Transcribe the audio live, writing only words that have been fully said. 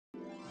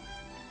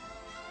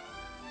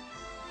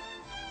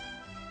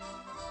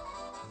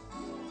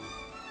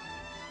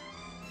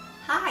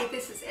Hi,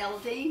 this is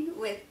Eldene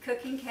with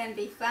Cooking Can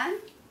Be Fun.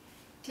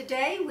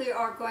 Today we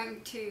are going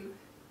to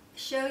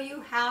show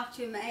you how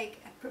to make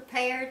a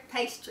prepared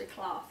pastry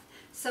cloth.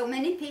 So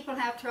many people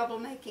have trouble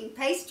making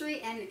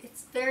pastry, and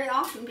it's very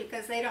often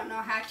because they don't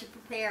know how to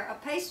prepare a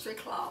pastry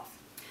cloth.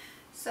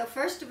 So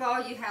first of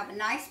all, you have a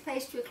nice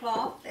pastry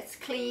cloth that's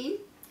clean,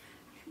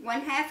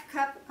 1/2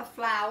 cup of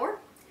flour,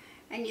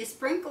 and you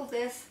sprinkle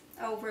this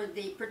over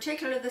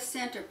particularly the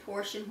center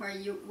portion where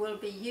you will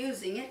be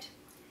using it.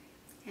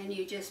 And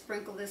you just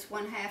sprinkle this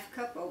 1/2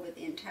 cup over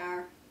the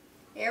entire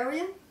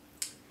area.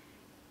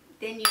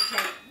 Then you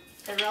take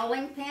the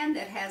rolling pin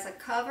that has a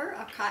cover,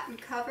 a cotton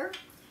cover,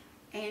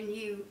 and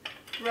you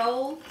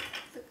roll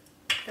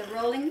the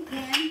rolling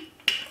pin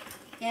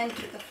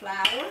into the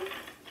flour.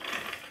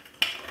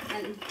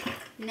 And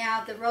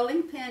now the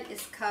rolling pin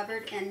is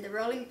covered and the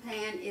rolling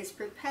pan is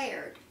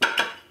prepared.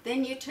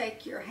 Then you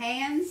take your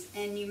hands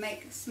and you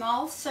make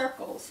small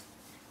circles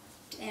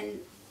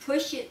and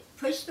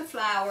push the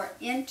flour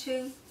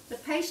into the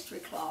pastry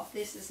cloth.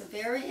 This is a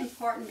very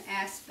important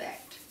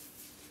aspect.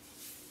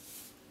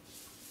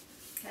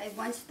 Okay,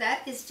 once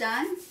that is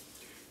done,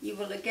 you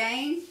will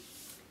again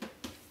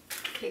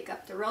pick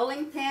up the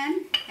rolling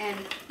pin and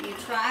you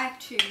try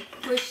to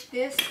push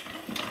this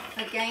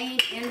again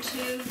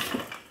into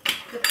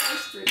the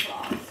pastry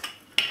cloth.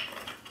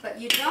 But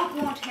you don't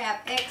want to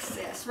have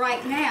excess.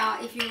 Right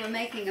now, if you were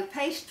making a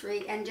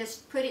pastry and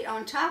just put it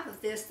on top of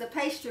this, the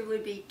pastry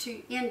would be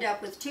end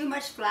up with too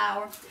much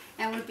flour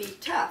and would be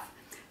tough.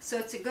 So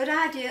it's a good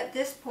idea at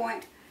this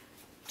point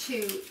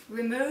to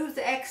remove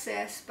the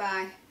excess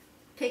by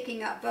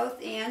picking up both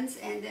ends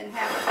and then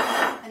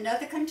have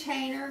another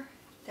container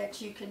that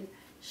you can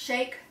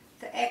shake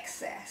the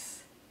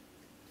excess.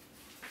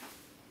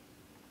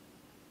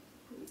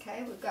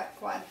 Okay, we've got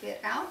quite a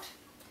bit out.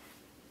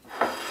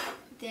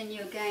 Then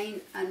you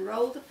again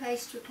unroll the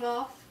pastry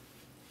cloth.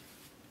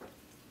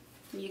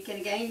 You can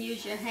again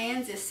use your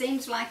hands. It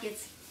seems like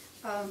it's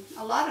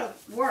a lot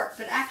of work,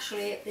 but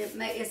actually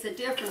it's the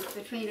difference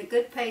between a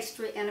good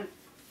pastry and a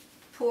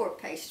poor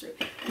pastry.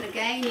 And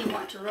again, you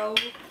want to roll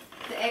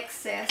the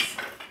excess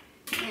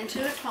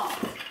into the cloth.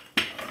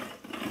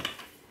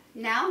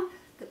 Now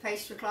the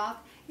pastry cloth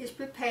is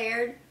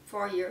prepared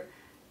for your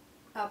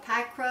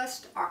pie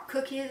crust or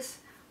cookies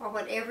or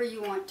whatever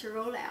you want to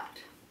roll out.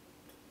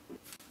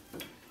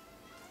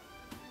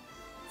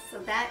 So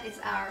that is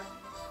our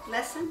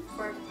lesson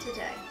for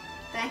today.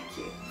 Thank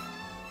you.